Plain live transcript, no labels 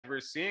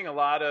we're seeing a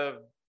lot of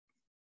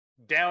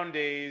down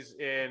days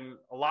in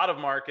a lot of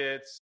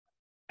markets.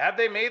 Have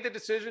they made the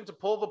decision to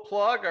pull the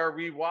plug? Are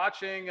we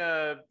watching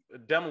a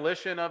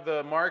demolition of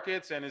the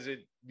markets? And do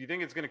you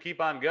think it's going to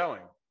keep on going?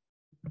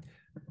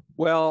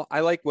 Well, I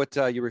like what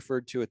you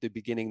referred to at the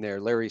beginning there,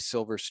 Larry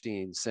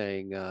Silverstein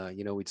saying,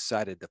 we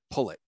decided to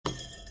pull it.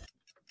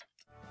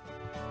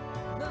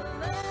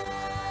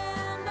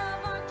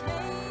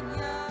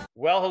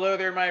 Well, hello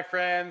there, my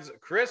friends.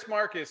 Chris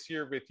Marcus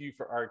here with you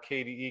for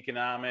Arcadia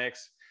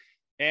Economics.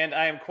 And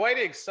I am quite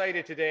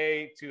excited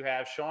today to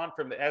have Sean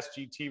from the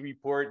SGT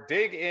report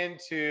dig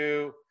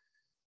into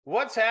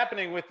what's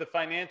happening with the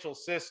financial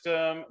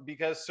system,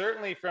 because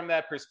certainly from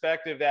that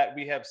perspective that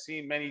we have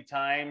seen many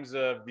times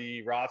of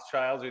the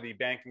Rothschilds or the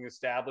banking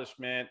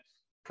establishment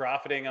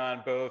profiting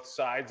on both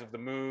sides of the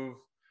move,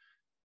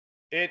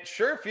 it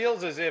sure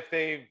feels as if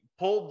they've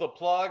pulled the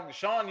plug.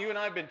 Sean, you and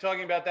I have been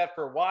talking about that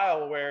for a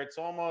while, where it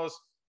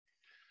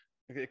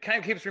kind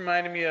of keeps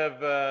reminding me of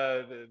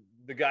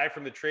the guy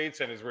from the trade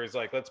centers where he's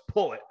like, let's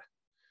pull it.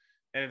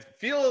 And it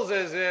feels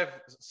as if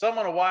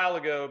someone a while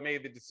ago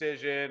made the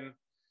decision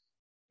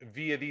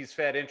via these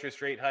Fed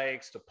interest rate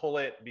hikes to pull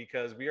it,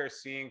 because we are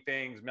seeing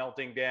things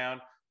melting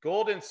down.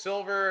 Gold and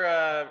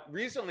silver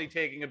recently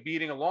taking a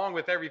beating along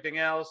with everything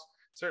else,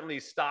 certainly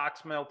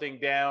stocks melting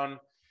down,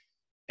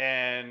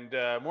 and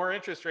more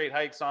interest rate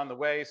hikes on the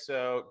way.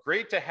 So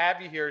great to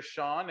have you here,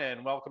 Sean,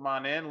 and welcome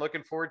on in.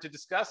 Looking forward to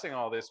discussing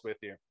all this with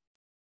you.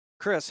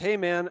 Chris, hey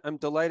man, I'm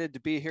delighted to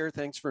be here.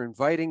 Thanks for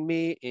inviting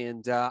me.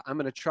 And I'm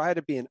going to try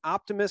to be an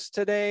optimist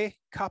today.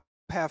 Cup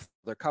half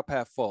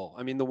full.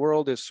 I mean, the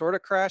world is sort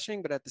of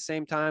crashing, but at the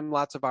same time,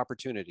 lots of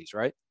opportunities,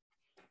 right?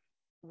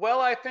 Well,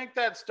 I think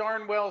that's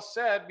darn well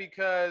said,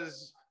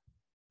 because,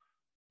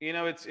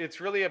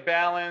 it's really a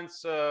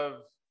balance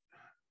of,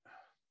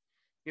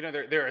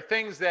 there are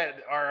things that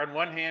are on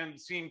one hand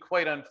seem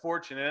quite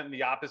unfortunate and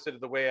the opposite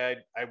of the way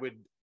I would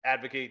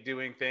advocate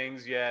doing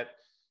things, yet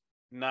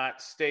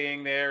not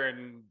staying there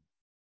and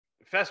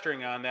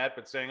festering on that,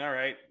 but saying, all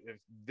right, if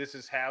this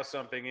is how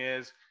something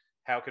is,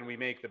 how can we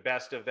make the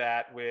best of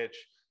that, which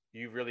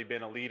you've really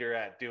been a leader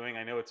at doing.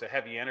 I know it's a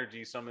heavy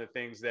energy, some of the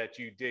things that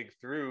you dig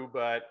through,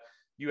 but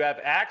you have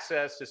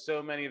access to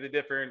so many of the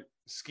different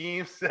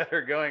schemes that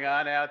are going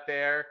on out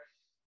there.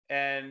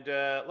 And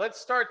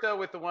let's start, though,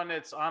 with the one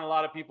that's on a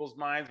lot of people's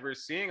minds. We're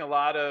seeing a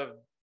lot of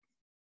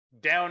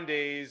down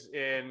days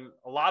in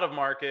a lot of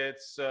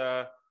markets.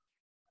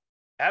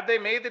 Have they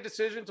made the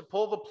decision to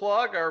pull the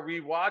plug? Are we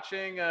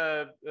watching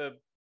a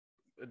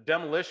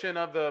demolition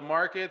of the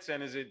markets?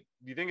 And do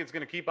you think it's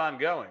going to keep on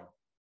going?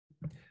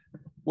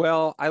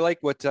 Well, I like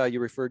what you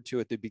referred to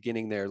at the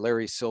beginning there,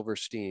 Larry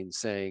Silverstein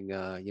saying,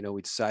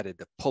 we decided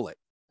to pull it.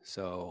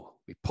 So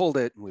we pulled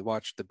it and we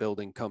watched the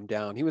building come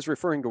down. He was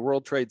referring to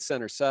World Trade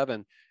Center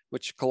 7,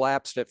 which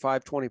collapsed at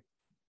 5:20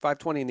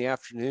 in the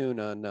afternoon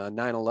on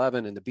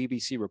 9/11, and the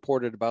BBC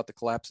reported about the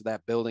collapse of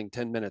that building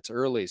 10 minutes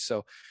early.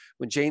 So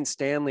when Jane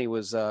Stanley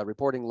was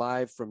reporting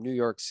live from New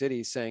York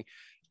City saying,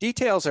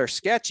 details are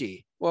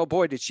sketchy, well,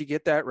 boy, did she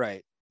get that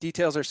right.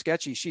 Details are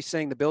sketchy. She's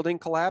saying the building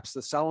collapsed,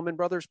 the Salomon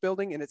Brothers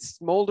building, and it's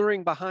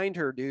smoldering behind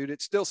her, dude.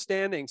 It's still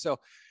standing. So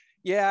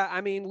yeah, I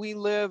mean, we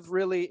live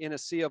really in a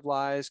sea of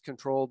lies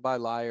controlled by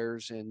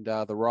liars, and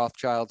the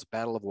Rothschilds'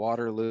 Battle of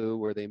Waterloo,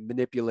 where they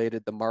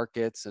manipulated the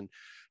markets and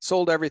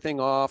sold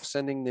everything off,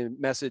 sending the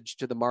message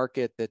to the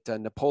market that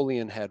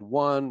Napoleon had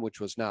won,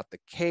 which was not the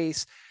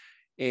case.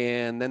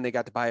 And then they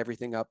got to buy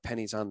everything up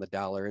pennies on the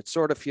dollar. It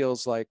sort of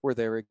feels like we're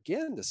there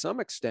again to some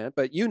extent,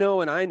 but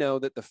and I know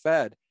that the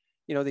Fed,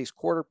 these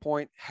quarter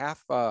point,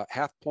 half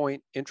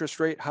point interest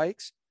rate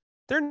hikes,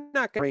 they're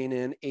not going to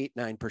rein in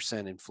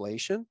 8-9%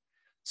 inflation.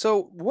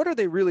 So what are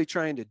they really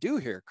trying to do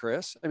here,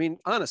 Chris? I mean,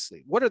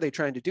 honestly, what are they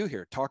trying to do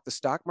here? Talk the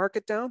stock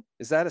market down?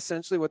 Is that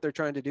essentially what they're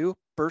trying to do?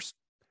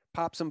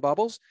 Pop some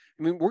bubbles?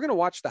 I mean, we're going to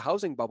watch the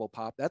housing bubble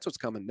pop. That's what's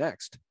coming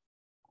next.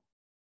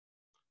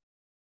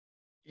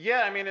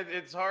 Yeah, I mean,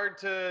 it's hard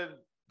to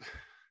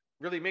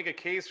really make a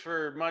case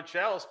for much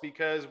else,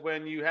 because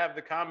when you have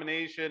the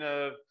combination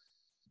of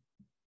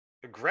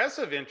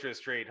aggressive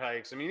interest rate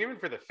hikes, I mean, even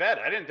for the Fed,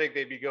 I didn't think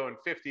they'd be going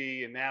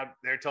 50, and now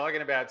they're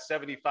talking about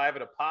 75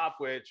 at a pop,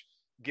 which,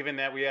 given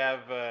that we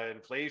have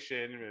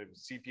inflation,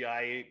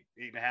 CPI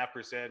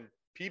 8.5%,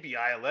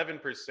 PPI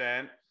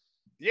 11%,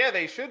 yeah,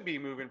 they should be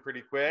moving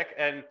pretty quick.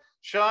 And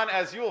Sean,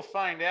 as you will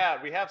find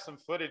out, we have some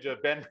footage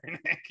of Ben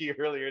Bernanke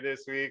earlier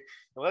this week.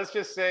 And let's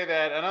just say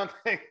that I don't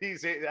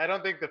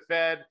think the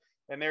Fed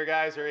and their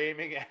guys are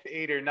aiming at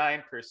 8 or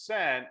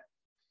 9%.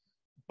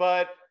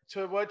 But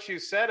to what you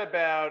said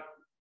about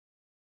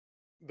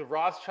the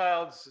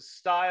Rothschilds'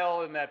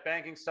 style and that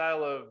banking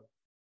style of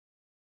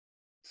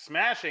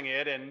smashing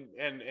it and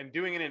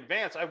doing it in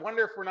advance, I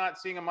wonder if we're not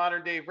seeing a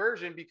modern day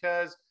version,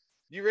 because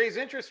you raise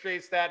interest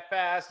rates that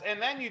fast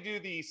and then you do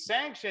the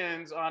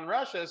sanctions on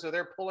Russia, so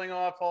they're pulling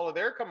off all of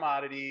their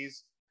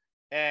commodities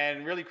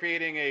and really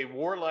creating a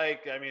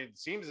warlike, I mean, it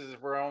seems as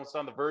if we're almost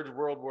on the verge of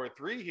World War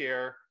III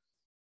here.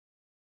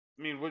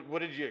 I mean, what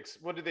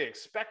did they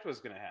expect was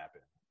going to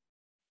happen?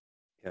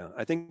 Yeah,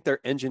 I think they're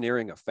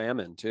engineering a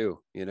famine too,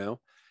 you know?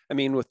 I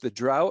mean, with the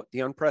drought,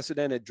 the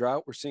unprecedented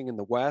drought we're seeing in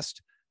the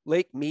West,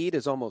 Lake Mead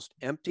is almost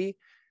empty.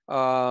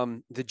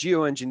 The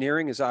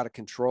geoengineering is out of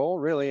control,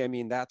 really. I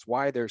mean, that's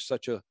why there's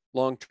such a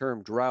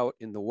long-term drought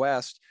in the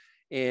West.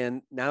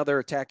 And now they're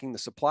attacking the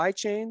supply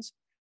chains.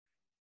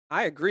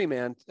 I agree,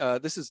 man.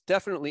 This is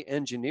definitely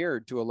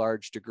engineered to a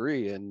large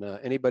degree, and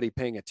anybody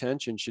paying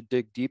attention should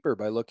dig deeper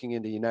by looking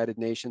into United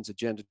Nations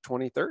Agenda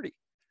 2030,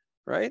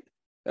 right?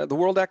 The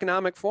World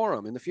Economic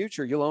Forum. In the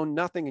future, you'll own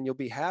nothing and you'll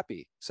be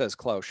happy, says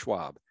Klaus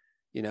Schwab.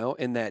 You know,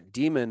 and that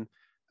demon,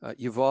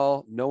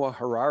 Yuval Noah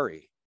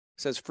Harari,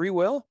 says free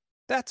will,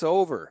 that's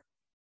over.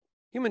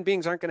 Human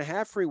beings aren't going to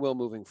have free will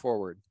moving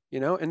forward, you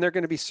know, and they're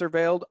going to be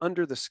surveilled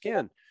under the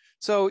skin.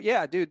 So,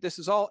 yeah, dude, this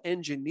is all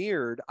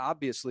engineered,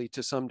 obviously,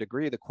 to some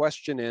degree. The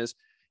question is,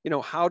 you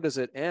know, how does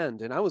it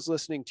end? And I was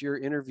listening to your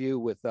interview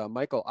with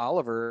Michael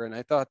Oliver, and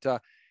I thought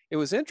it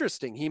was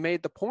interesting. He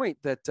made the point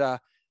that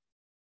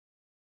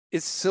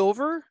is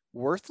silver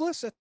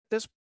worthless at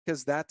this?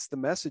 Because that's the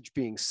message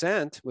being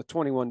sent with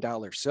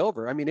 $21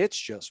 silver. I mean, it's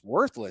just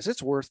worthless.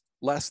 It's worth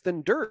less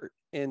than dirt.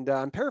 And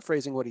I'm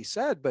paraphrasing what he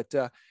said, but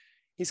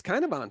he's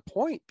kind of on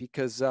point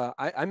because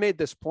I made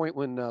this point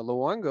when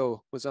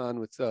Luongo was on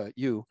with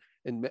you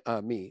and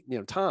me, you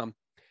know, Tom.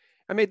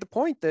 I made the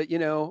point that, you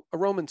know, a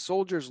Roman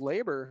soldier's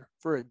labor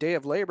for a day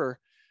of labor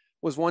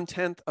was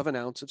 1/10 of an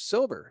ounce of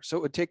silver. So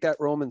it would take that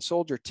Roman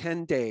soldier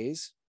 10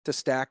 days to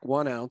stack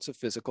 1 ounce of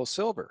physical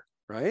silver,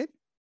 right?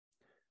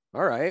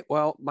 All right.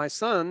 Well, my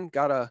son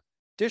got a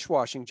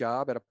dishwashing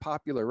job at a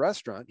popular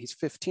restaurant. He's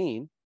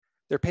 15.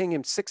 They're paying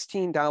him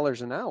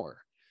 $16 an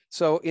hour.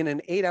 So in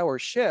an 8-hour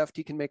shift,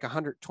 he can make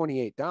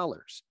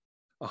 $128.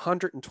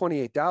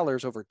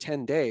 $128 over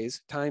 10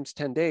 days times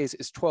 10 days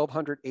is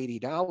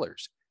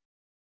 $1,280.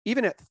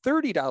 Even at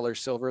 $30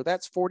 silver,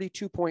 that's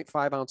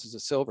 42.5 ounces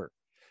of silver.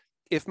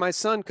 If my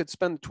son could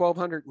spend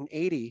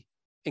 1,280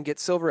 and get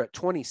silver at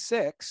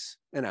 26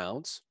 an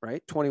ounce,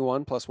 right?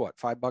 21 plus what,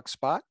 $5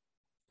 spot?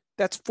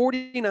 That's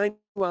 49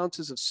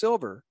 ounces of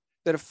silver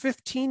that a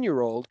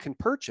 15-year-old can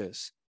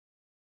purchase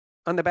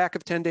on the back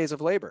of 10 days of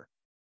labor.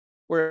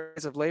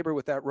 Whereas of labor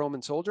with that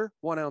Roman soldier,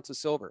 1 ounce of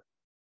silver.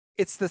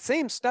 It's the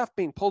same stuff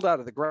being pulled out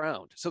of the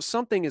ground. So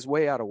something is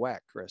way out of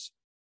whack, Chris.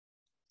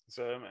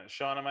 So,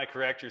 Sean, am I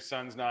correct? Your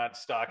son's not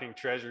stocking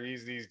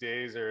treasuries these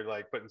days, or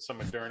like putting some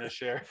Moderna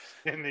share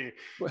in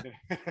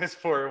his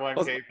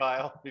 401k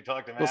pile? You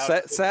talked him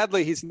out.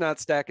 Sadly, he's not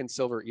stacking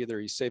silver either.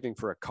 He's saving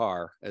for a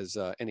car, as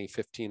any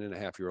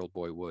 15-and-a-half-year-old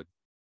boy would.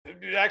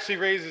 It actually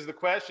raises the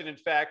question. In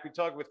fact, we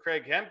talked with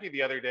Craig Hemke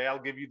the other day. I'll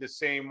give you the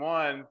same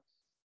one.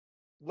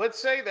 Let's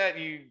say that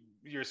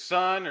your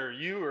son or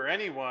you or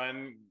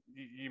anyone,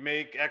 you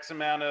make X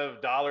amount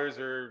of dollars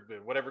or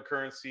whatever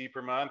currency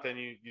per month, and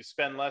you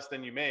spend less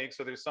than you make.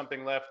 So there's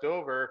something left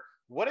over.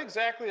 What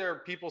exactly are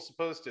people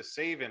supposed to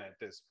save in at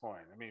this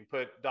point? I mean,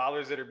 put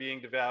dollars that are being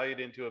devalued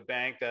into a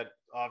bank that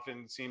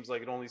often seems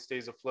like it only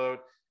stays afloat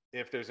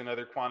if there's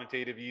another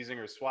quantitative easing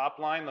or swap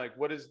line. Like,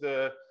 what is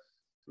the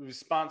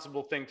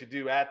responsible thing to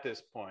do at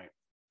this point?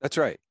 That's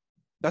right.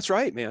 That's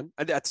right, man.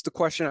 That's the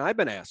question I've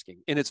been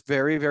asking. And it's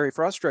very, very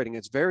frustrating.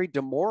 It's very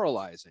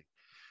demoralizing.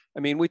 I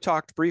mean, we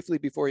talked briefly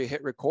before you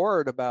hit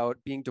record about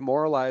being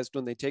demoralized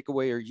when they take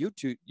away your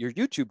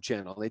YouTube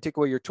channel. They take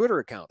away your Twitter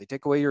account. They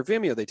take away your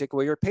Vimeo. They take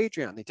away your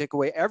Patreon. They take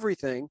away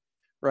everything,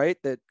 right?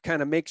 That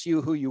kind of makes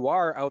you who you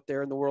are out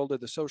there in the world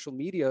of the social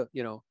media,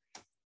 you know.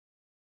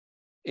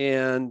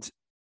 And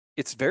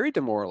it's very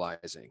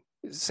demoralizing.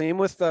 Same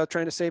with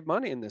trying to save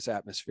money in this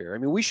atmosphere. I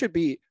mean, we should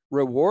be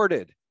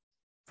rewarded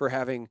for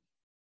having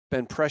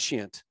been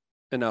prescient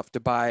enough to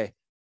buy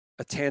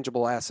a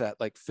tangible asset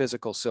like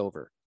physical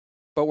silver.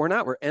 But we're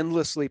not. We're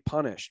endlessly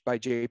punished by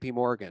JP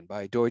Morgan,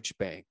 by Deutsche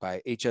Bank,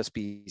 by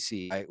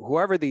HSBC, by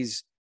whoever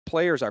these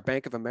players are,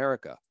 Bank of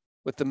America,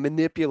 with the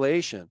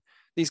manipulation.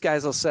 These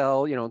guys will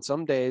sell, you know, in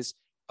some days,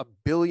 1.5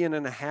 billion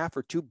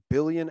or 2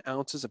 billion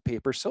ounces of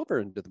paper silver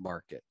into the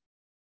market.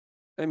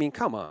 I mean,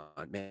 come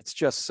on, man. It's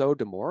just so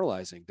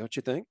demoralizing, don't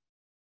you think?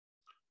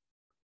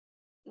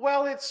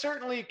 Well, it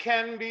certainly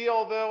can be,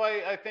 although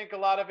I think a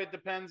lot of it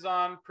depends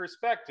on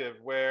perspective,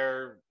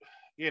 where,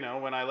 you know,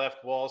 when I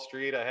left Wall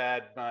Street, I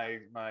had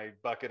my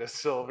bucket of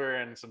silver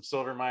and some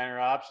silver miner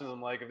options.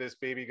 I'm like, if this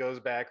baby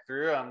goes back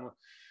through,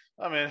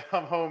 I'm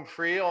home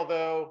free.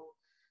 Although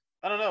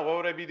I don't know, what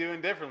would I be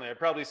doing differently? I'd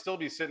probably still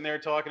be sitting there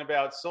talking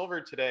about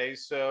silver today.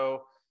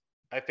 So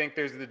I think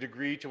there's the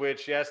degree to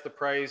which, yes, the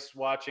price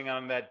watching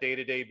on that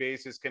day-to-day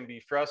basis can be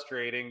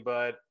frustrating,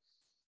 but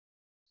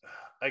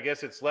I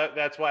guess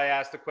that's why I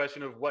asked the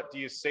question of what do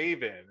you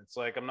save in? It's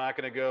like, I'm not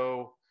going to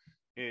go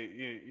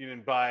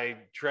you buy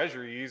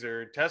treasuries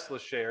or Tesla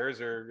shares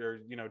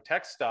or you know,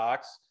 tech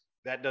stocks.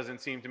 That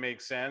doesn't seem to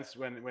make sense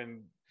when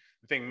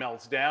the thing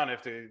melts down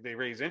if they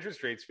raise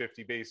interest rates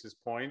 50 basis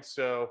points.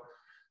 So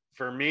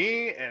for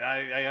me, and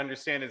I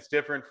understand it's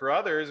different for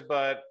others,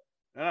 but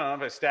I don't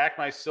know, if I stack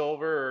my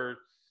silver or,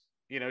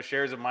 you know,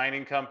 shares of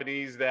mining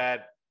companies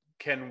that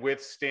can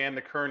withstand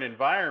the current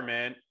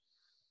environment,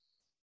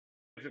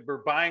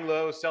 we're buying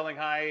low, selling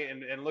high,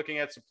 and looking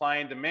at supply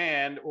and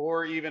demand,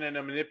 or even in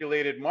a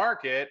manipulated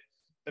market,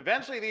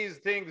 eventually these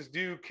things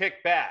do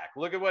kick back.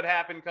 Look at what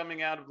happened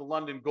coming out of the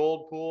London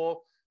gold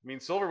pool. I mean,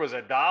 silver was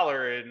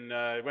 $1 and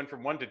it went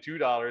from $1 to $2 in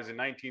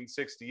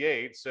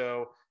 1968.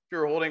 So if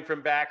you're holding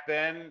from back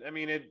then, I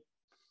mean,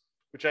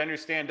 which I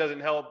understand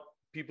doesn't help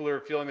people who are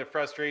feeling the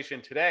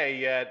frustration today,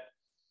 yet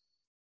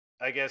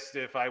I guess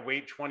if I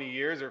wait 20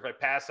 years or if I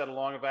pass that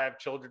along, if I have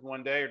children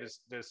one day or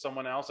just there's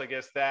someone else, I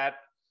guess that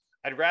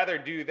I'd rather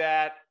do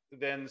that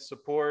than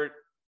support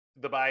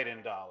the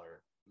Biden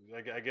dollar.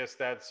 I guess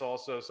that's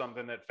also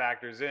something that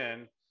factors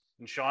in.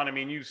 And Sean, I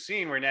mean, you've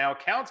seen where now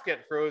accounts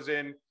get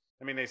frozen.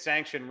 I mean, they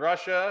sanction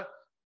Russia,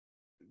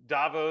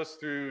 Davos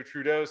through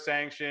Trudeau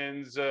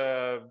sanctions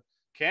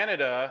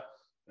Canada.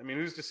 I mean,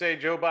 who's to say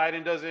Joe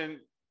Biden doesn't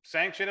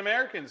sanction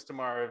Americans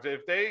tomorrow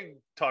if they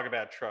talk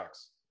about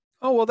trucks?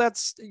 Oh, well,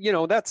 that's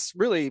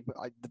really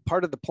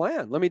part of the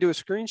plan. Let me do a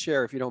screen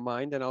share if you don't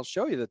mind, and I'll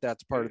show you that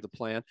that's part of the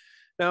plan.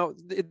 Now,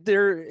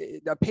 they're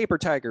a paper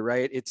tiger,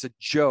 right? It's a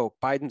joke.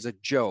 Biden's a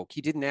joke.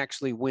 He didn't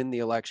actually win the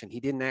election. He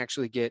didn't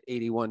actually get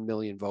 81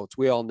 million votes.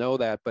 We all know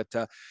that, but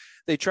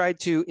they tried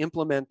to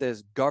implement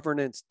this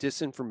governance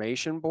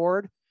disinformation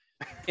board,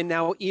 and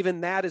now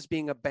even that is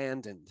being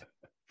abandoned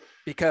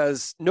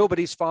because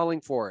nobody's falling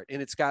for it.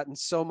 And it's gotten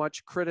so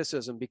much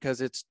criticism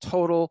because it's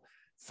total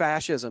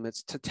fascism,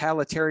 it's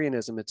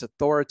totalitarianism, it's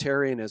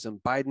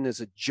authoritarianism. Biden is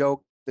a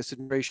joke. This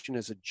administration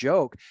is a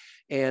joke.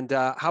 And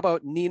how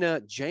about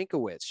Nina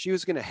Jankowicz? She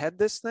was going to head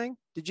this thing.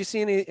 Did you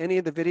see any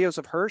of the videos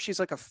of her? She's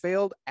like a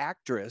failed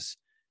actress.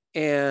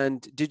 And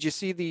did you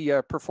see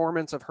the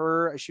performance of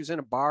her? She was in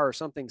a bar or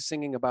something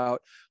singing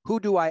about who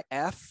do I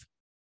F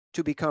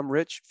to become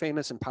rich,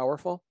 famous, and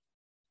powerful?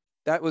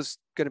 That was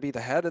going to be the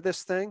head of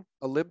this thing,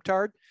 a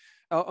libtard.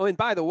 Oh, and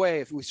by the way,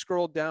 if we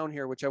scroll down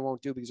here, which I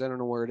won't do because I don't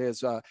know where it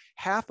is,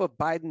 half of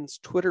Biden's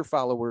Twitter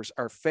followers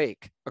are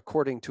fake,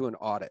 according to an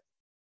audit.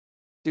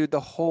 Dude,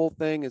 the whole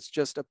thing is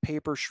just a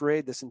paper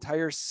charade. This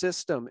entire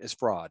system is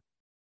fraud.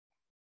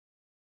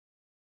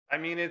 I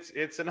mean,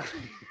 it's an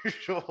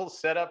unusual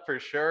setup for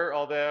sure.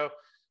 Although,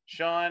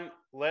 Sean,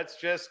 let's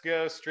just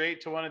go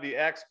straight to one of the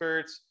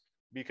experts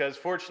because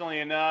fortunately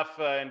enough,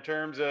 in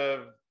terms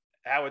of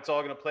how it's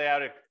all going to play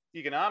out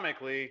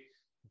economically,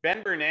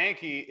 Ben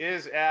Bernanke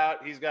is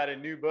out. He's got a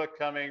new book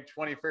coming,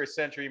 21st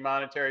Century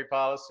Monetary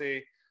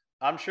Policy.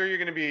 I'm sure you're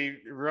going to be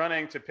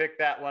running to pick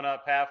that one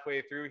up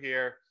halfway through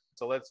here.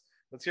 So let's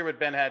hear what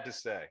Ben had to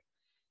say.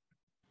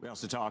 We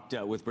also talked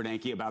with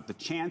Bernanke about the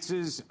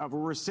chances of a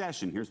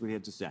recession. Here's what he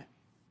had to say.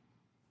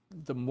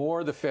 The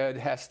more the Fed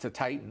has to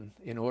tighten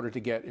in order to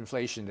get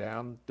inflation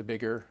down, the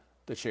bigger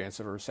the chance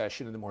of a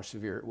recession and the more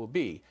severe it will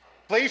be.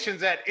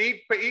 Inflation's at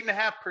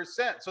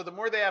 8.5%. So the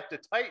more they have to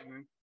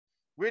tighten,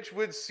 which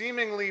would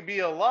seemingly be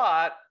a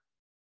lot,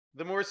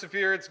 the more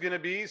severe it's going to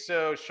be.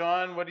 So,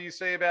 Sean, what do you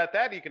say about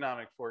that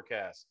economic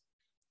forecast?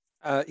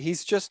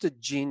 He's just a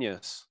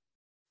genius.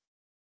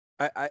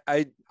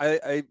 I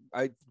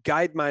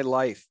guide my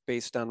life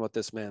based on what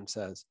this man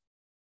says.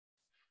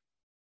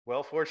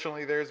 Well,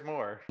 fortunately, there's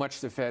more. How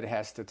much the Fed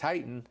has to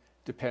tighten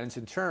depends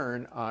in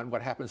turn on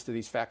what happens to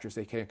these factors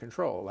they can't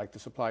control, like the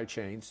supply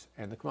chains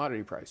and the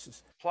commodity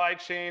prices. Supply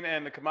chain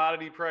and the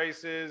commodity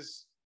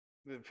prices,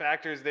 the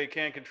factors they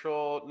can't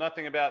control,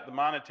 nothing about the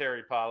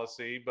monetary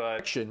policy, but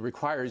Prediction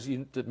requires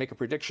you to make a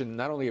prediction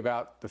not only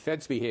about the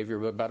Fed's behavior,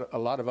 but about a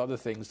lot of other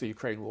things, the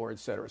Ukraine war, et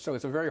cetera. So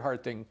it's a very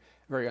hard thing,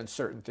 very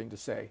uncertain thing to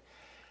say.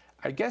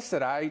 I guess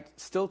that I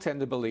still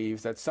tend to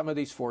believe that some of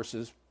these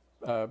forces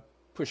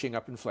pushing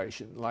up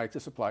inflation, like the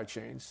supply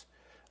chains,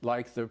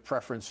 like the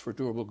preference for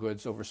durable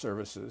goods over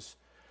services,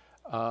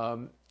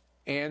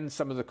 and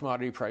some of the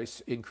commodity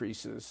price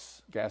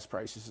increases, gas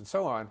prices and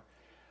so on,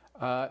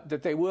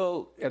 that they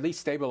will at least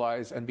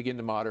stabilize and begin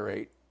to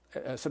moderate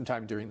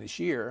sometime during this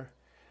year,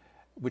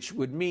 which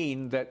would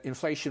mean that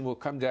inflation will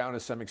come down to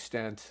some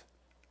extent,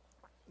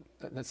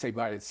 let's say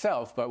by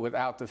itself, but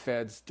without the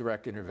Fed's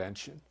direct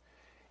intervention.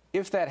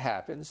 If that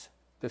happens,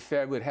 the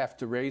Fed would have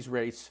to raise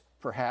rates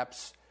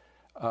perhaps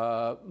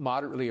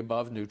moderately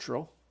above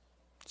neutral,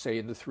 say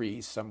in the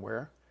 3s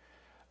somewhere.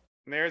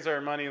 And there's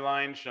our money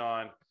line,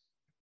 Sean.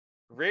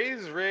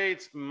 Raise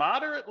rates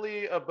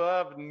moderately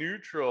above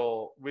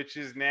neutral, which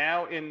is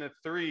now in the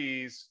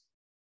 3s.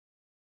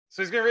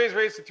 So he's going to raise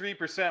rates to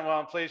 3% while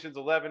inflation's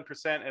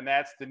 11%, and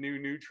that's the new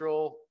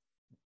neutral.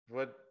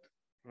 What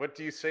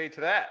do you say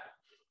to that?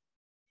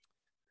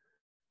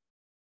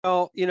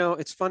 Well,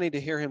 it's funny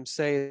to hear him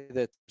say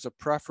that there's a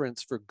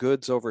preference for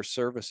goods over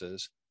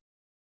services.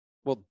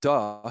 Well,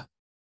 duh,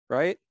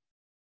 right?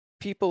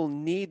 People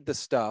need the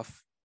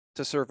stuff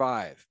to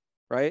survive,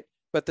 right?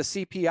 But the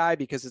CPI,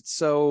 because it's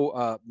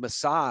so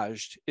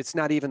massaged, it's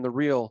not even the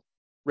real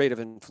rate of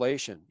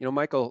inflation.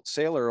 Michael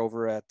Saylor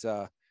over at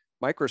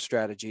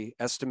MicroStrategy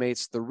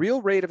estimates the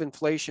real rate of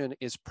inflation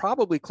is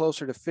probably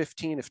closer to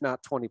 15, if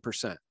not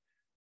 20%.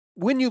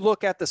 When you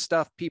look at the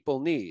stuff people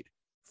need,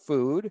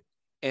 food,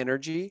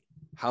 energy,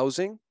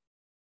 housing,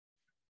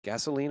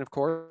 gasoline, of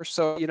course.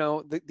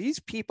 So, these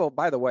people,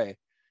 by the way,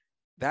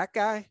 that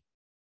guy,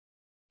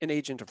 an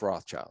agent of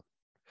Rothschild.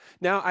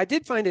 Now, I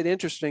did find it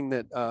interesting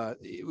that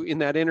in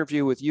that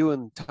interview with you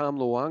and Tom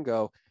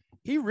Luongo,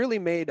 he really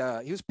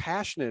he was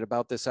passionate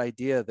about this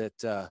idea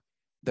that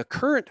the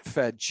current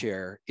Fed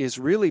chair is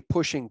really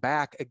pushing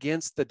back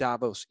against the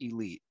Davos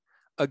elite,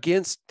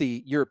 against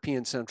the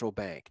European Central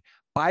Bank.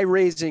 By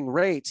raising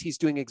rates, he's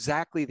doing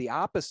exactly the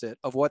opposite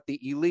of what the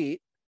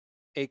elite,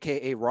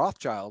 AKA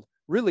Rothschild,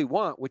 really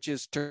want, which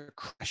is to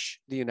crush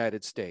the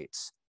United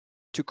States,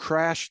 to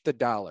crash the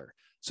dollar,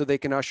 so they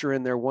can usher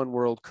in their one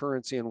world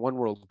currency and one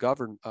world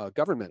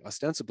government,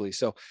 ostensibly.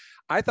 So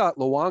I thought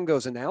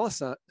Luongo's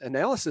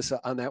analysis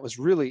on that was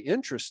really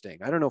interesting.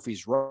 I don't know if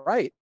he's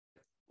right.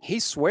 He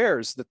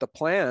swears that the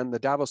plan the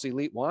Davos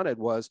elite wanted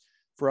was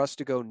for us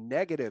to go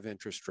negative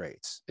interest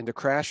rates and to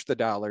crash the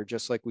dollar,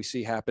 just like we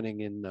see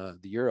happening in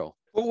the euro.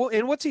 Well,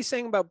 and what's he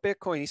saying about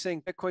Bitcoin? He's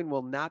saying Bitcoin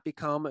will not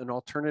become an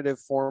alternative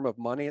form of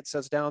money, it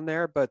says down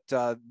there. But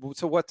so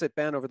what's it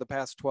been over the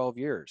past 12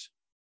 years?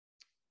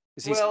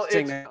 Is he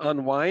saying that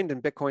unwind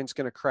and Bitcoin's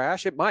going to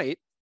crash? It might.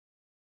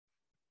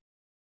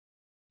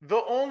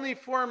 The only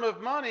form of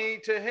money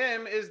to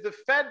him is the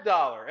Fed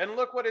dollar. And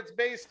look what it's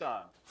based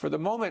on. For the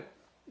moment,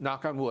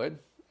 knock on wood,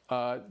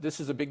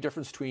 this is a big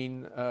difference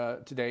between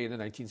today and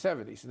the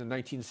 1970s. In the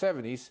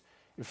 1970s,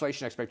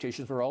 inflation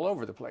expectations were all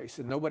over the place,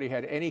 and nobody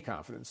had any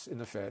confidence in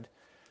the Fed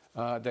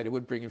that it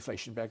would bring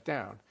inflation back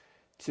down.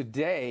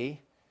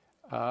 Today,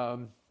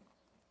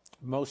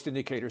 most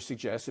indicators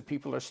suggest that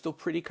people are still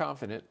pretty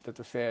confident that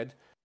the Fed.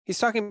 He's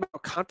talking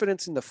about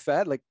confidence in the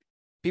Fed. Like,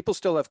 people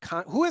still have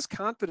who has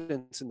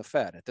confidence in the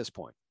Fed at this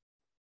point?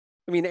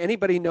 I mean,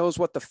 anybody knows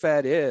what the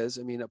Fed is.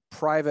 I mean, a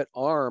private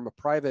arm, a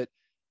private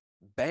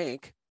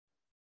bank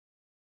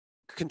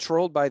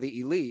controlled by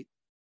the elite.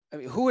 I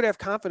mean, who would have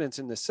confidence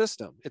in the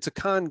system? It's a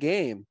con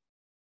game,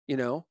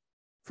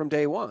 from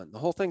day one. The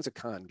whole thing's a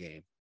con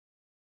game.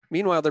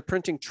 Meanwhile, they're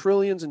printing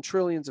trillions and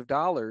trillions of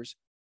dollars.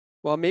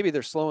 Well, maybe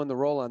they're slowing the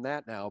roll on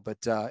that now,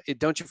 but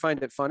don't you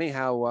find it funny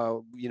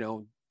how,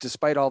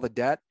 despite all the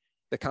debt,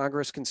 the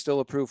Congress can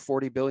still approve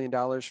 $40 billion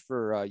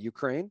for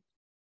Ukraine?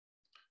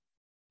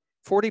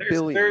 $40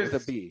 billion with a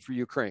B for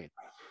Ukraine.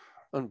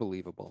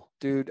 Unbelievable.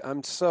 Dude,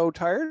 I'm so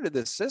tired of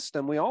this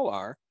system. We all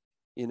are.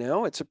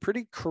 It's a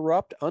pretty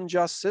corrupt,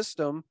 unjust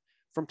system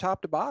from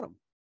top to bottom.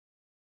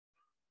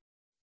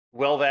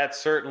 Well, that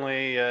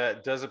certainly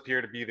does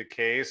appear to be the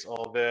case,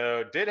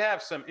 although did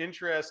have some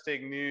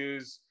interesting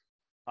news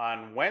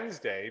on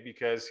Wednesday,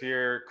 because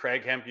here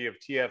Craig Hemke of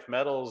TF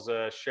Metals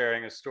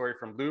sharing a story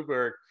from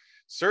Bloomberg.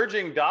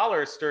 Surging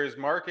dollar stirs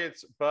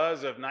markets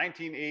buzz of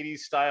 1980s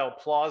style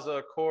Plaza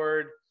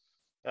Accord.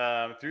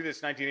 Through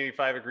this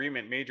 1985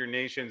 agreement, major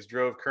nations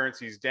drove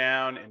currencies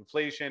down.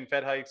 Inflation,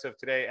 Fed hikes of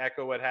today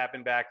echo what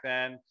happened back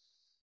then.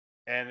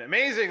 And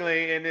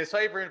amazingly, in this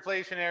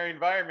hyperinflationary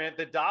environment,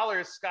 the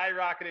dollar's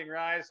skyrocketing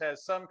rise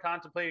has some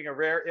contemplating a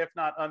rare, if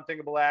not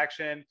unthinkable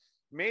action.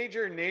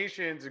 Major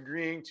nations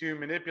agreeing to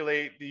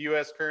manipulate the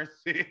US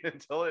currency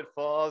until it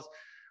falls.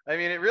 I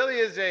mean, it really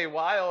is a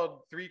wild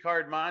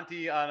three-card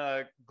Monty on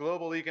a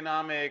global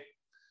economic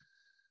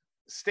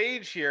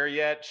stage here.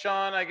 Yet,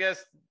 Sean, I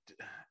guess,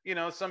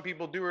 some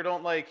people do or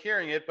don't like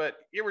hearing it, but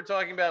here we're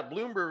talking about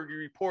Bloomberg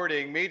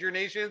reporting major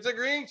nations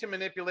agreeing to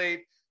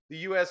manipulate the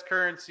US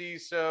currency.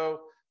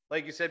 So,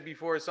 like you said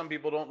before, some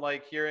people don't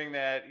like hearing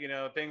that,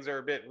 things are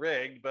a bit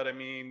rigged, but I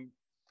mean,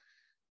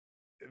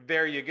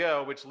 there you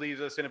go, which leaves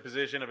us in a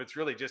position of it's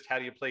really just how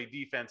do you play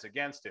defense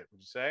against it,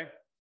 would you say?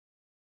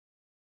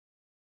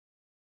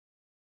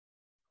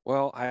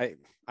 Well, I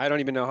don't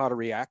even know how to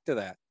react to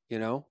that,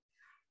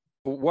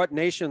 What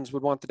nations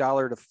would want the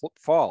dollar to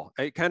fall?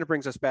 It kind of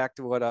brings us back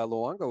to what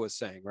Luongo was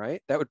saying,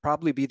 right? That would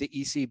probably be the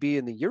ECB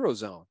and the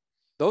Eurozone.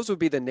 Those would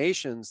be the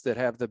nations that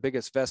have the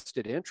biggest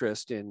vested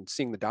interest in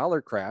seeing the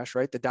dollar crash,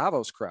 right? The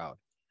Davos crowd.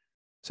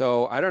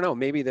 So I don't know,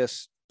 maybe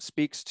this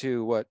speaks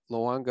to what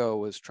Luongo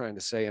was trying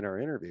to say in our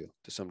interview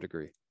to some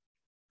degree.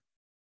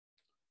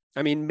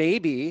 I mean,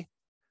 maybe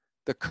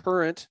the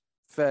current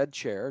Fed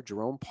chair,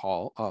 Jerome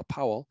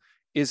Powell,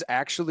 is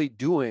actually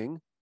doing,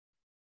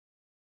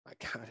 my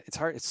God, it's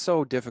hard. It's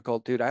so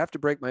difficult, dude. I have to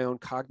break my own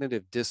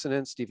cognitive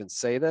dissonance to even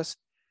say this.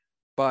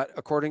 But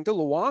according to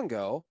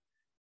Luongo,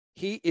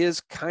 he is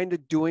kind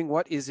of doing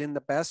what is in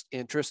the best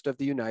interest of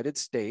the United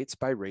States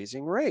by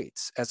raising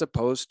rates, as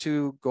opposed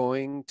to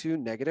going to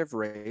negative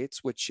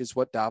rates, which is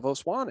what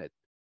Davos wanted.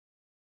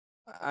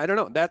 I don't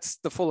know. That's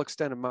the full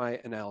extent of my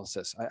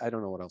analysis. I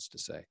don't know what else to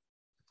say.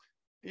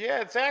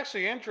 Yeah, it's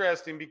actually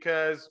interesting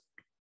because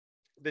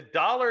the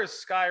dollar's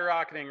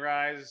skyrocketing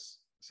rise.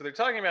 So they're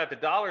talking about the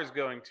dollar's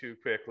going too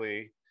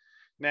quickly,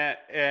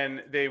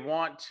 and they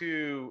want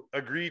to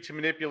agree to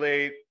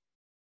manipulate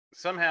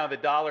somehow the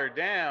dollar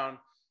down.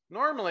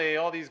 Normally,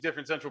 all these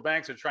different central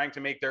banks are trying to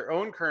make their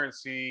own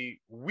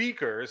currency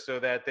weaker so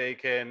that they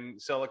can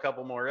sell a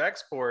couple more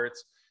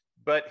exports.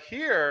 But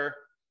here,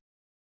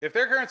 if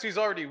their currency is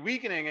already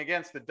weakening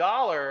against the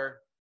dollar,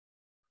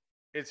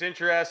 it's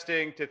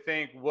interesting to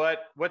think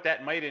what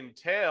that might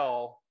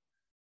entail.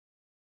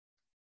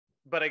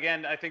 But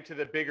again, I think to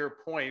the bigger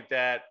point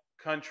that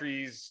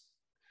countries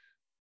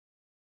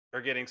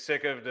are getting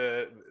sick of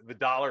the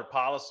dollar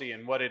policy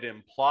and what it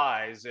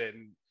implies.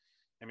 And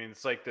I mean,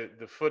 it's like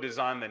the foot is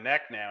on the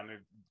neck now. And,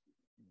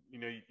 you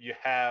know, you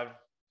have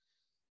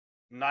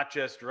not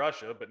just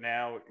Russia, but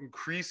now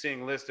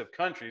increasing list of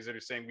countries that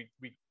are saying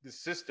the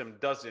system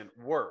doesn't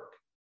work.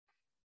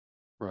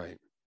 Right.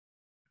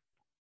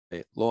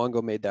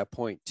 Luongo made that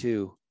point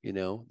too, you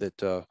know,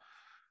 that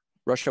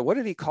Russia, what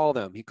did he call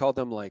them? He called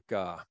them like,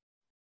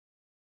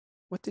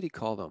 what did he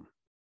call them?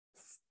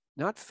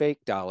 Not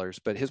fake dollars,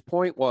 but his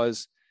point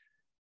was,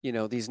 you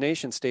know, these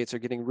nation states are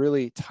getting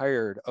really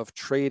tired of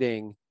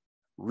trading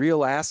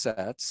real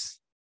assets,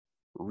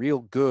 real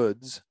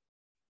goods,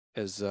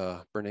 as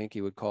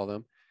Bernanke would call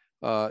them,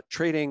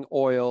 trading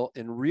oil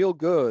and real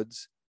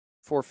goods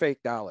for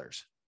fake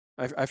dollars.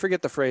 I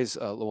forget the phrase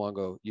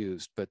Luongo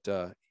used,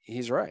 but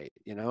he's right.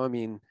 You know, I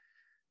mean,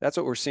 that's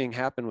what we're seeing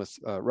happen with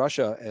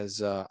Russia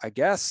as I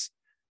guess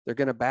they're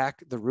going to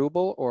back the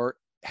ruble or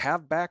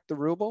have backed the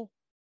ruble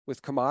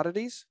with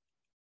commodities,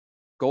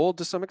 gold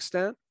to some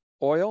extent,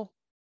 oil,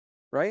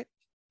 right?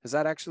 Has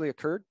that actually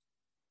occurred?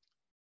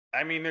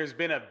 I mean, there's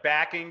been a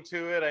backing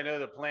to it. I know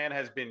the plan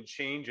has been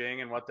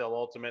changing, and what they'll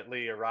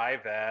ultimately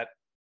arrive at,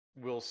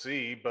 we'll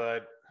see.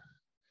 But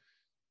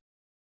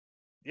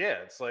yeah,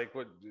 it's like,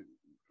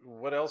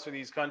 what else are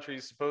these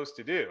countries supposed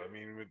to do? I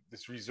mean, with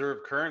this reserve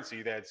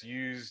currency that's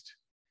used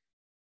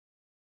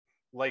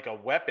like a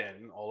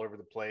weapon all over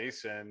the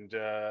place. And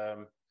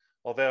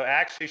although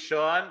actually,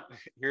 Sean,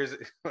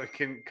 I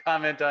can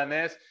comment on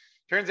this.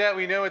 Turns out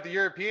we know what the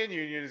European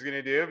Union is going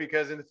to do,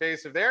 because in the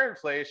face of their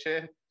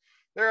inflation,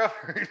 they're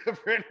offering to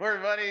print more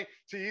money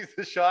to ease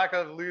the shock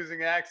of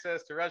losing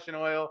access to Russian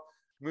oil.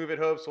 Move It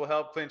hopes will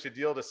help clinch a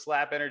deal to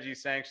slap energy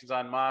sanctions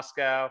on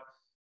Moscow.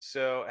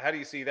 So how do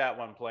you see that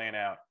one playing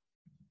out?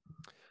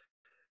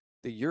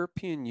 The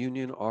European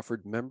Union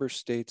offered member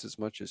states as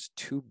much as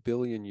 2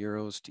 billion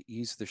euros to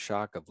ease the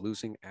shock of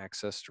losing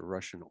access to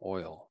Russian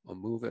oil. A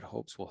move it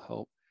hopes will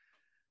help.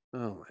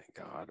 Oh my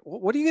God.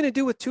 What are you going to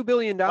do with $2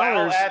 billion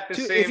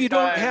if you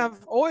don't have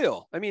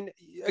oil? I mean,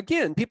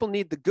 again, people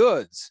need the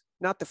goods,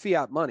 not the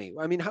fiat money.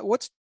 I mean,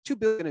 what's $2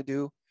 billion going to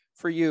do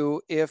for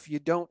you if you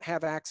don't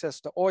have access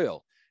to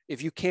oil?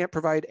 If you can't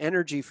provide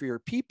energy for your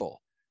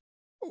people?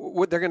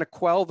 They're going to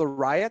quell the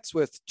riots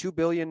with 2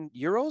 billion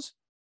euros?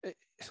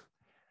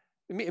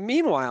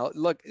 Meanwhile,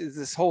 look,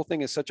 this whole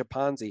thing is such a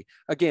Ponzi.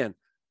 Again,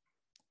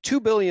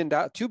 2 billion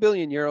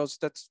euros,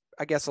 that's,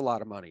 I guess, a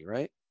lot of money,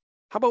 right?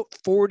 How about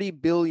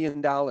 $40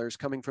 billion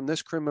coming from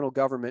this criminal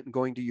government and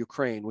going to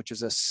Ukraine, which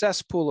is a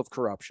cesspool of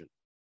corruption,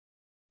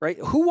 right?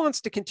 Who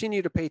wants to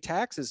continue to pay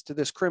taxes to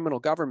this criminal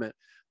government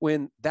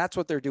when that's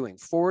what they're doing?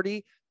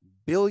 $40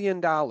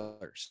 billion.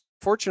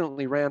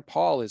 Fortunately, Rand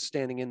Paul is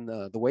standing in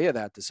the way of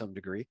that to some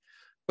degree.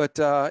 But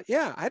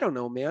yeah, I don't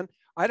know, man.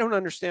 I don't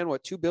understand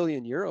what 2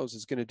 billion euros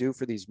is going to do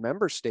for these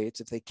member states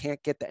if they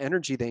can't get the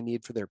energy they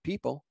need for their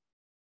people.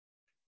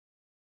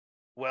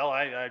 Well,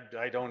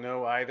 I don't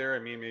know either. I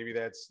mean, maybe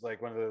that's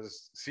like one of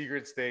those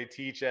secrets they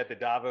teach at the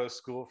Davos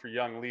School for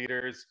Young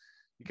Leaders,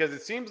 because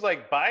it seems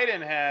like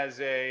Biden has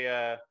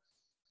a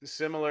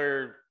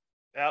similar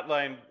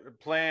outline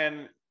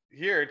plan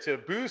here to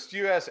boost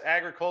U.S.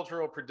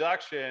 agricultural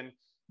production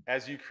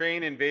as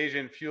Ukraine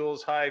invasion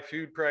fuels high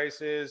food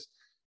prices.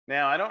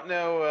 Now, I don't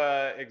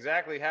know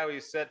exactly how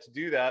he's set to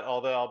do that,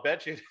 although I'll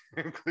bet you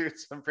it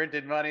includes some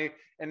printed money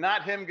and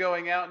not him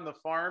going out in the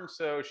farm.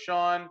 So,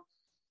 Sean,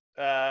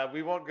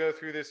 we won't go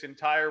through this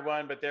entire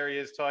one, but there he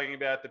is talking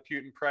about the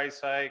Putin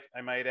price hike.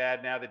 I might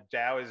add, now the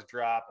Dow has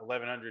dropped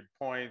 1,100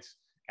 points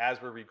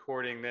as we're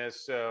recording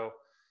this. So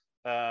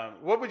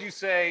what would you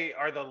say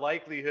are the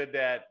likelihood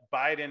that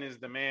Biden is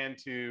the man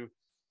to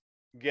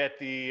get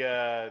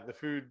the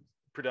food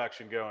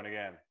production going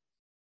again?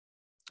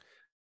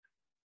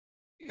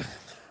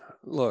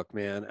 Look,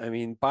 man, I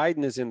mean,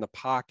 Biden is in the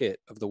pocket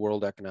of the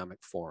World Economic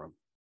Forum.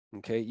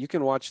 Okay, you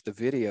can watch the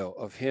video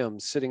of him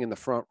sitting in the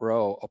front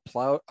row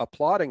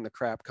applauding the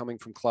crap coming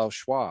from Klaus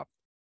Schwab.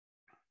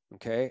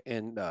 Okay,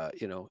 and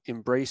you know,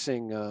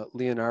 embracing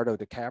Leonardo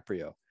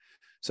DiCaprio.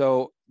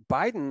 So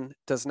Biden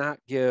does not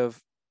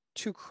give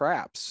two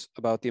craps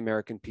about the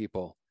American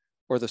people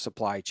or the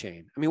supply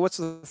chain. I mean, what's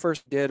the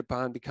first did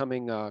upon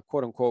becoming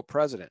quote unquote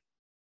president?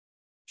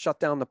 Shut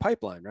down the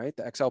pipeline, right?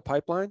 The XL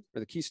pipeline or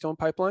the Keystone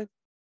pipeline.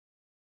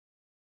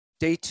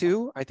 Day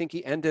two, I think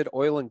he ended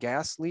oil and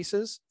gas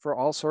leases for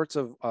all sorts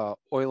of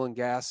oil and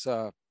gas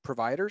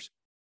providers.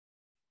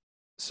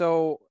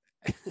 So,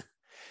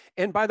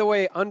 and by the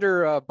way,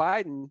 under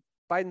Biden's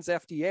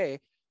FDA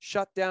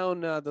shut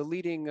down the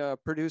leading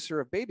producer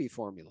of baby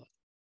formula.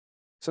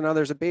 So now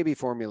there's a baby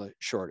formula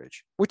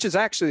shortage, which is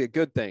actually a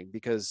good thing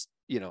because,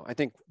 you know, I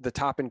think the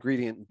top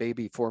ingredient in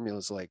baby formula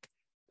is like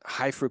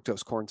high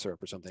fructose corn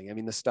syrup or something. I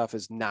mean, this stuff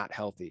is not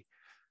healthy.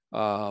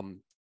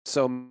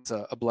 So it's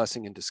a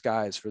blessing in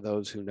disguise for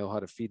those who know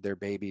how to feed their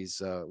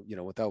babies, you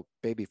know, without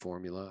baby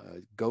formula.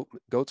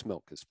 Goat's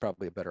milk is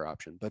probably a better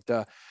option.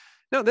 But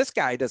no, this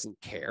guy doesn't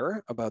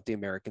care about the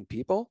American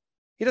people.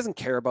 He doesn't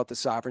care about the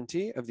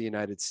sovereignty of the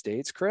United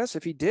States, Chris.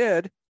 If he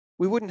did,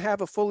 we wouldn't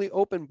have a fully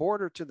open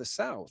border to the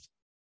south.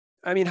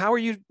 I mean, how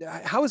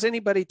is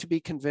anybody to be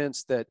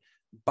convinced that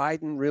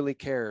Biden really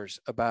cares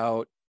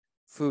about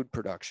food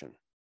production,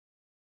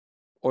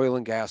 oil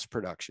and gas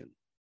production?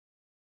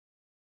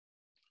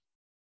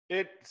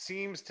 It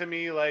seems to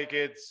me like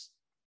it's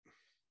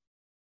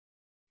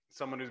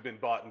someone who's been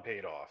bought and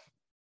paid off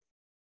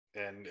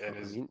and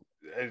is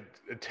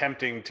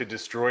attempting to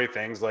destroy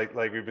things like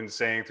we've been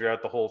saying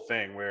throughout the whole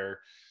thing, where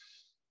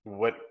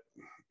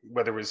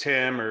whether it was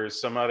him or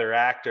some other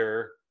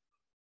actor,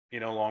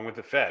 along with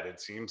the Fed, it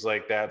seems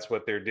like that's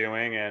what they're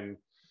doing. And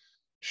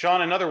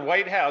Sean, another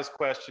White House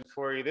question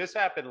for you. This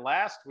happened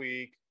last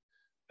week.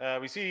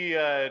 We see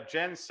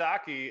Jen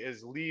Psaki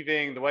is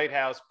leaving the White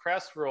House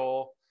press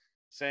role,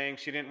 saying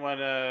she didn't want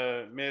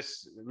to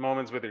miss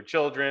moments with her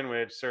children,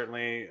 which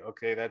certainly,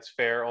 okay, that's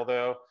fair.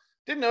 Although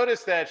did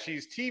notice that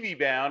she's TV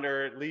bound,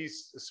 or at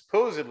least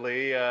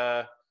supposedly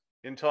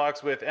in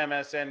talks with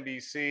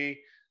MSNBC.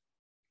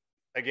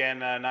 Again,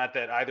 not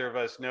that either of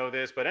us know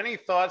this, but any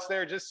thoughts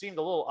there? Just seemed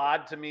a little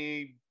odd to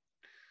me.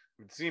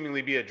 It would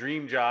seemingly be a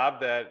dream job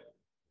that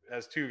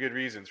has two good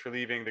reasons for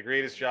leaving the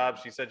greatest job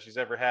she said she's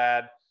ever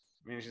had.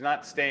 I mean, she's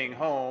not staying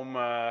home.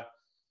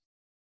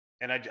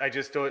 And I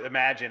just don't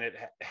imagine it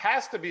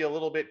has to be a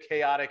little bit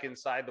chaotic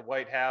inside the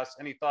White House.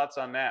 Any thoughts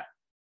on that?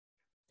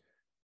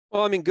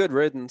 Well, I mean, good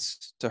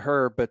riddance to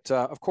her, but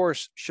of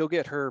course she'll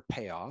get her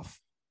payoff,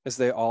 as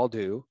they all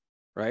do,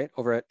 right?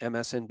 Over at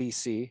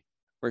MSNBC,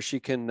 where she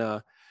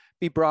can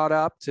be brought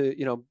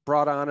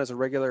on as a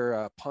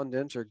regular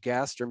pundit or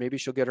guest, or maybe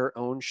she'll get her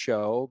own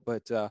show.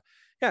 But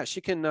yeah,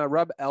 she can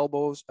rub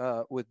elbows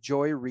with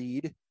Joy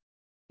Reid,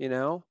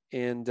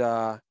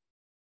 and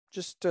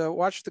just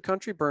watch the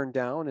country burn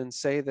down and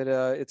say that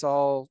it's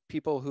all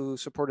people who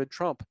supported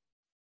Trump.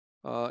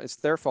 It's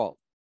their fault.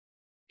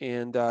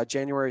 And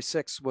January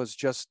 6th was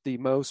just the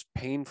most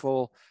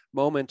painful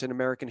moment in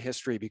American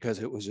history because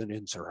it was an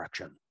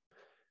insurrection.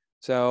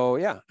 So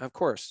yeah, of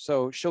course.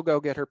 So she'll go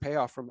get her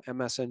payoff from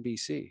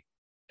MSNBC.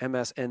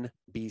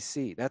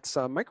 MSNBC. That's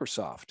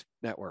Microsoft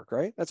Network,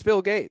 right? That's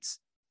Bill Gates.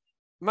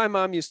 My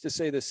mom used to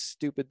say this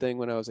stupid thing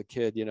when I was a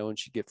kid, and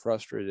she'd get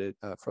frustrated.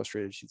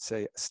 She'd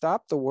say,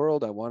 "Stop the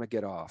world. I want to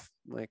get off."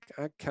 I'm like,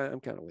 I'm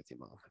kind of with you,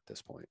 Mom, at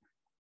this point.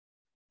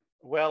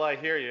 Well, I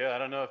hear you. I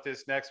don't know if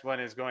this next one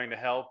is going to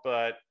help,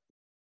 but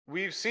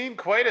we've seen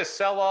quite a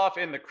sell-off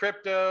in the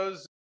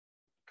cryptos.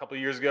 A couple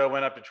of years ago,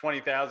 went up to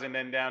 20,000,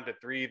 then down to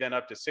 3, then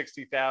up to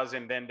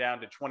 60,000, then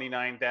down to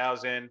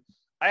 29,000.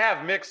 I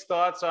have mixed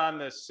thoughts on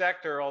the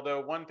sector,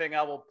 although one thing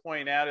I will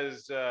point out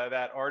is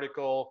that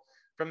article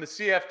from the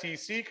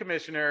CFTC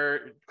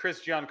commissioner,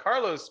 Chris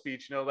Giancarlo's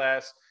speech, no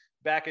less,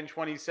 back in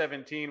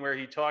 2017, where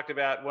he talked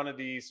about one of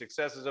the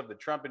successes of the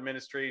Trump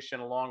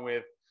administration, along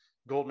with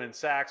Goldman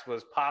Sachs,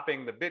 was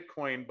popping the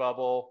Bitcoin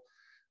bubble.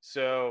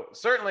 So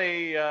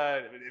certainly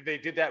they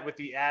did that with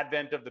the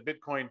advent of the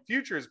Bitcoin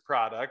futures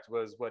product,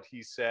 was what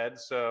he said.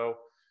 So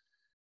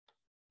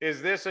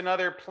is this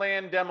another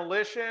planned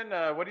demolition?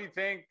 What do you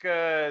think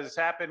has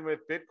happened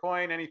with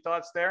Bitcoin? Any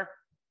thoughts there?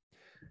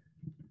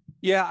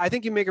 Yeah, I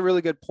think you make a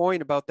really good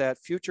point about that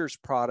futures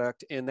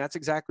product. And that's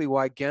exactly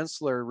why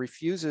Gensler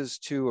refuses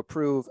to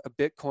approve a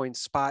Bitcoin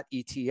spot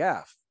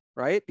ETF,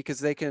 right? Because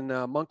they can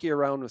monkey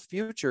around with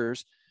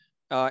futures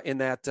in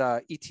that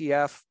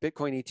ETF,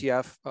 Bitcoin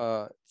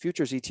ETF,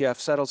 futures ETF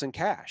settles in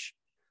cash.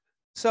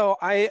 So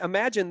I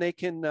imagine they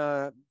can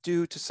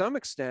do, to some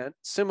extent,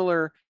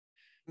 similar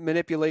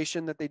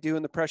manipulation that they do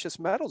in the precious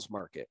metals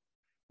market.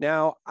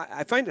 Now,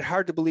 I find it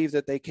hard to believe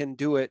that they can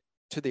do it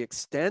to the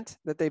extent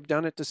that they've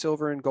done it to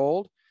silver and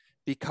gold,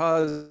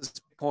 because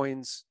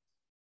Bitcoin's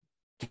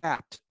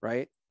capped,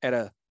 right,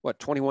 at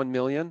 21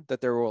 million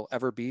that there will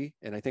ever be.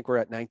 And I think we're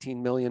at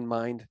 19 million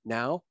mined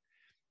now.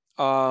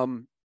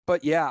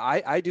 But yeah,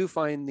 I do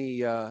find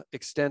the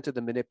extent of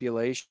the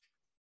manipulation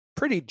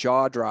pretty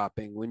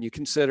jaw-dropping when you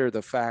consider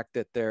the fact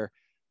that there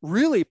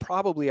really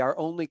probably are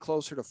only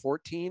closer to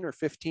 14 or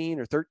 15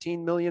 or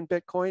 13 million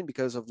Bitcoin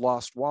because of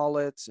lost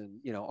wallets and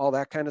all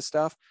that kind of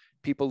stuff.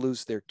 People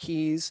lose their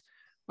keys.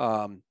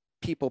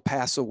 People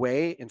pass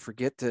away and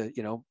forget to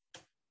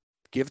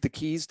give the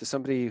keys to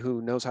somebody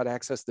who knows how to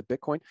access the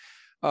Bitcoin.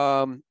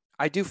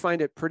 I do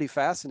find it pretty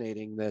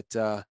fascinating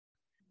that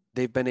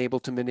they've been able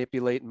to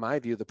manipulate, in my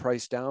view, the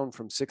price down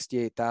from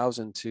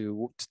 68,000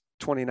 to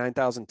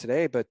 29,000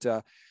 today. But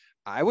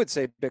I would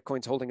say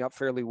Bitcoin's holding up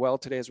fairly well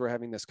today as we're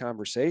having this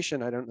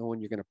conversation. I don't know when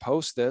you're going to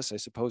post this. I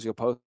suppose you'll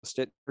post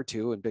it for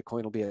 2 and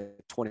Bitcoin will be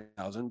at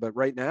 20,000. But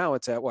right now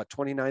it's at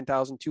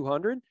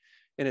 29,200,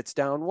 and it's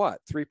down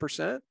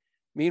 3%?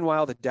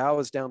 Meanwhile, the Dow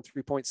is down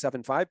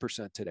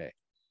 3.75% today.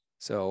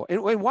 So,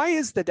 and why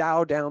is the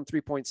Dow down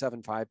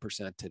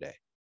 3.75% today?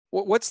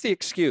 What's the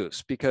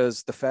excuse?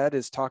 Because the Fed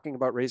is talking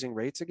about raising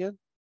rates again?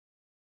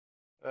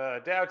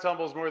 Dow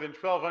tumbles more than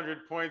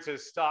 1,200 points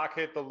as stock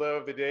hit the low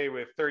of the day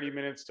with 30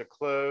 minutes to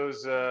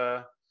close.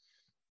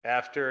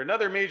 After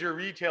another major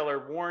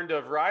retailer warned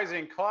of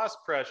rising cost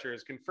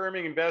pressures,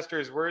 confirming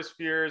investors' worst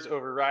fears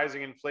over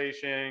rising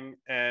inflation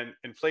and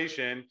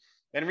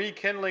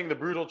rekindling the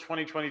brutal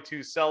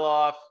 2022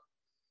 sell-off.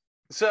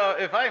 So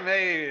if I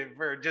may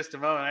for just a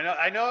moment,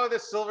 I know the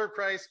silver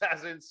price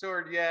hasn't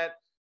soared yet,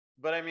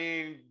 but I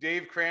mean,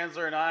 Dave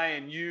Kranzler and I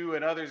and you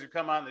and others who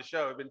come on the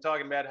show have been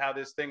talking about how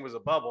this thing was a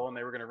bubble and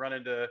they were going to run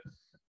into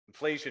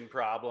inflation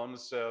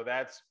problems. So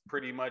that's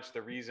pretty much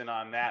the reason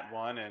on that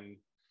one. And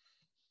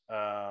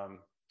um,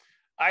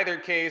 either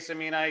case, I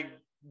mean, I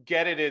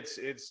get it.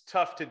 It's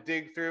tough to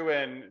dig through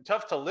and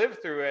tough to live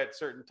through at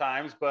certain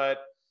times,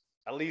 but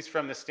at least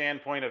from the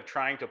standpoint of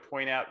trying to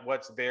point out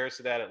what's there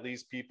so that at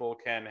least people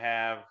can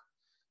have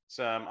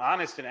some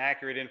honest and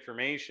accurate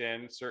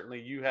information.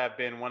 Certainly, you have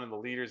been one of the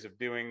leaders of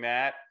doing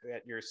that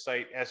at your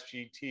site,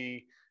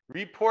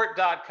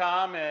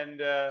 sgtreport.com.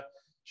 And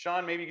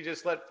Sean, maybe you could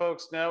just let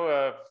folks know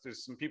if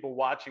there's some people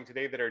watching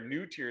today that are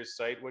new to your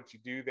site, what you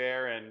do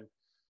there, and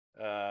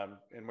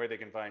where they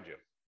can find you.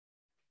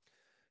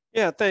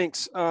 Yeah,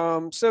 thanks.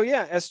 So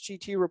yeah,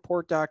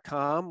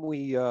 sgtreport.com.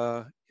 We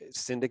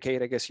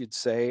syndicate, I guess you'd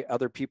say,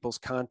 other people's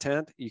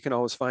content. You can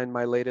always find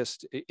my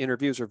latest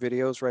interviews or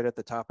videos right at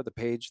the top of the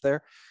page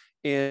there.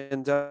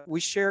 And we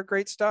share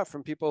great stuff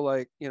from people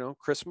like,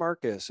 Chris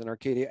Marcus and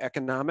Arcadia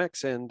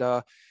Economics and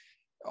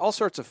all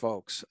sorts of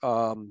folks.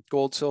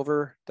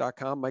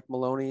 Goldsilver.com, Mike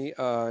Maloney.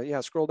 Yeah,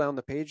 scroll down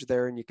the page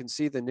there and you can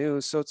see the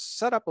news. So it's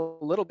set up a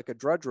little bit like a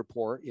Drudge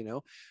Report.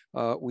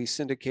 We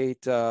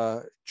syndicate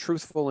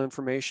truthful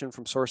information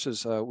from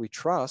sources we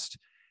trust.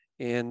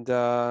 And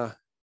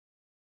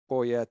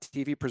boy, yeah,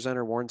 TV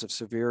presenter warns of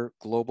severe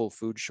global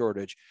food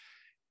shortage.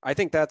 I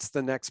think that's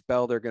the next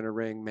bell they're going to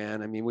ring,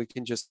 man. I mean, we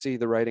can just see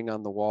the writing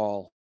on the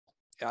wall.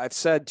 I've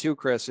said too,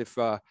 Chris, if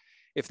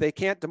they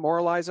can't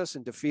demoralize us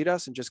and defeat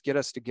us and just get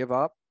us to give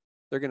up,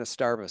 they're going to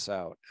starve us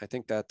out. I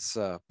think that's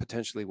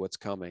potentially what's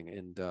coming.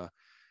 And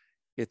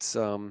it's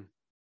a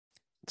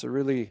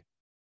really,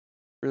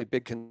 really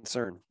big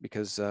concern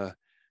because,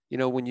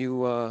 when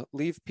you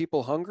leave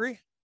people hungry,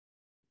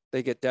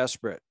 they get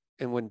desperate.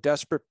 And when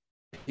desperate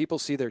people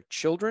see their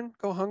children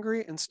go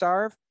hungry and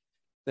starve,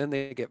 then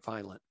they get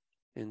violent.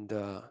 And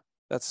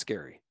that's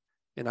scary.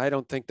 And I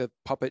don't think the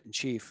puppet in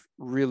chief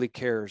really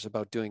cares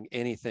about doing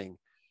anything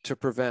to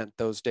prevent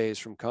those days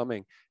from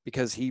coming,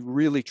 because he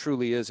really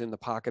truly is in the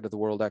pocket of the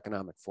World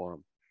Economic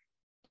Forum.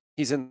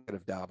 He's in the pocket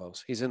of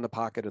Davos. He's in the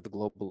pocket of the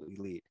global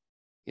elite,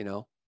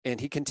 and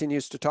he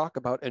continues to talk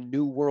about a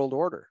new world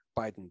order.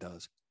 Biden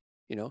does,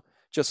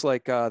 just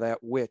like that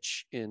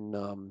witch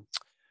in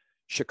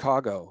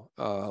Chicago,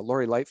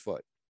 Lori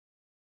Lightfoot.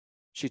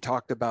 She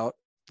talked about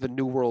the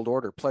new world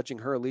order, pledging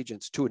her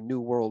allegiance to a new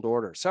world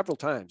order several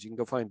times. You can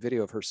go find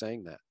video of her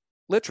saying that,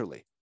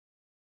 literally.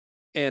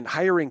 And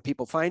hiring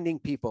people, finding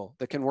people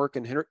that can work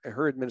in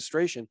her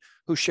administration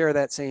who share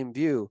that same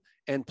view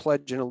and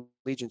pledge an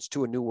allegiance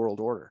to a new world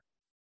order.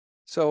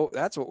 So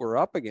that's what we're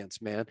up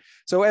against, man.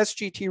 So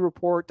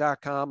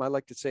sgtreport.com, I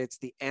like to say it's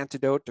the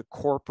antidote to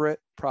corporate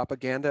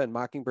propaganda and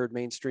mockingbird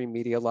mainstream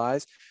media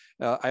lies.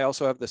 I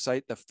also have the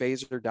site,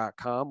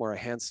 thephaser.com, where I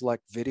hand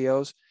select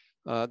videos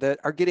that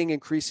are getting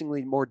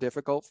increasingly more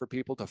difficult for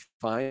people to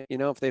find.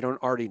 If they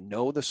don't already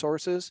know the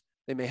sources,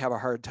 they may have a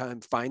hard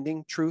time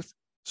finding truth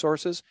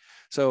sources.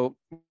 So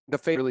the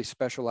Phaser really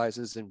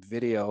specializes in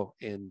video,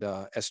 and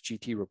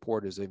SGT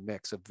Report is a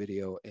mix of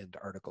video and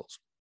articles.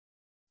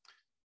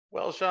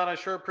 Well, Sean, I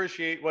sure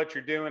appreciate what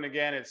you're doing.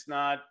 Again, it's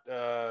not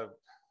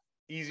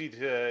easy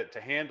to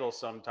handle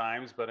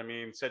sometimes, but I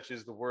mean, such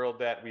is the world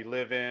that we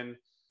live in.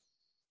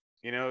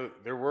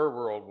 There were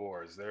world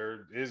wars.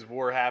 There is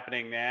war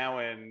happening now,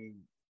 and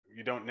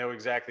you don't know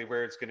exactly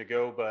where it's going to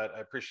go, but I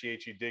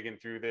appreciate you digging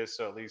through this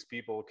so at least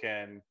people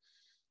can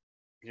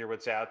hear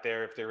what's out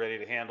there if they're ready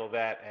to handle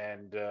that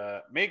and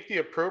make the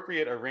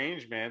appropriate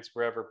arrangements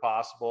wherever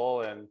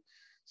possible. And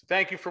so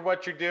thank you for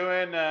what you're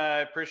doing. I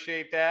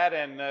appreciate that.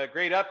 And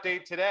great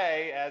update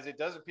today, as it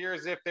does appear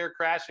as if they're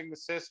crashing the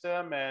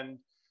system, and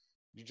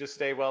you just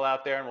stay well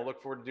out there, and we'll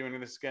look forward to doing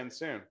this again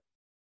soon.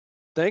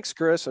 Thanks,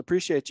 Chris. I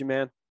appreciate you,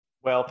 man.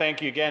 Well,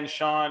 thank you again,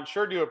 Sean.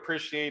 Sure do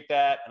appreciate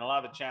that, and a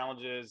lot of the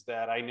challenges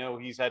that I know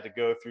he's had to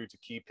go through to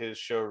keep his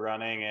show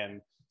running.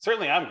 And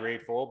certainly I'm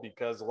grateful,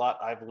 because a lot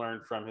I've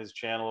learned from his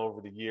channel over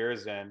the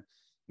years, and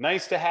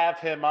nice to have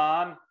him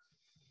on.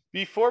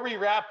 Before we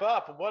wrap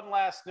up, one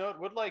last note,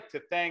 would like to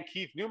thank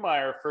Keith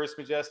Newmeyer, First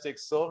Majestic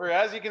Silver.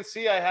 As you can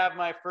see, I have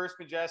my First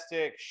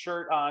Majestic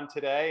shirt on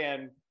today,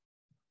 and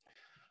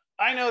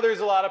I know there's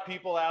a lot of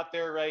people out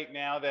there right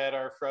now that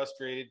are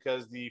frustrated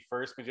because the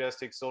First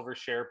Majestic Silver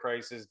share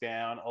price is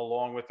down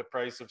along with the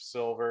price of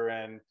silver.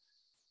 And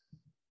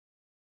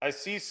I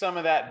see some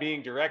of that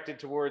being directed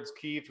towards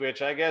Keith,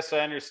 which I guess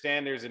I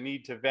understand there's a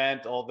need to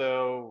vent,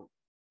 although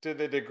to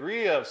the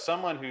degree of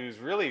someone who's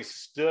really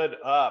stood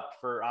up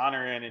for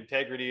honor and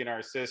integrity in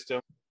our system,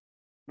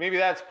 maybe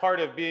that's part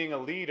of being a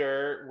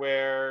leader,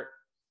 where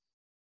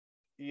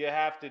you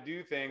have to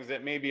do things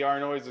that maybe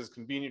aren't always as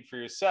convenient for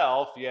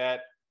yourself,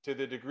 yet to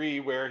the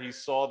degree where he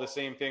saw the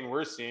same thing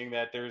we're seeing,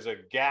 that there's a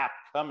gap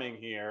coming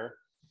here,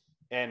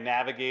 and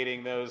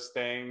navigating those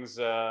things.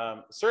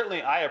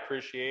 Certainly I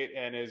appreciate,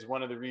 and is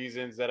one of the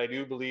reasons that I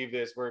do believe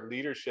this word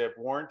leadership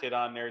warranted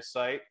on their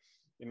site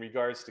in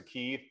regards to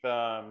Keith.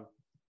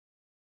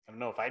 don't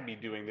know if I'd be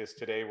doing this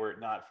today were it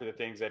not for the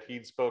things that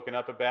he'd spoken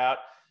up about.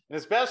 And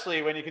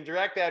especially when you can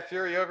direct that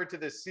fury over to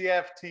the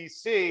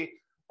CFTC,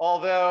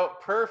 although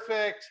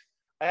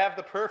I have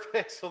the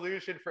perfect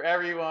solution for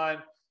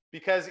everyone,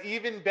 because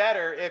even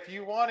better, if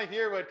you want to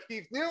hear what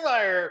Keith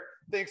Neumeyer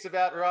thinks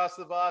about Ross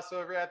the Boss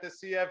over at the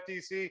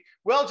CFTC,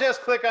 well,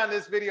 just click on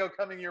this video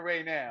coming your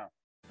way now.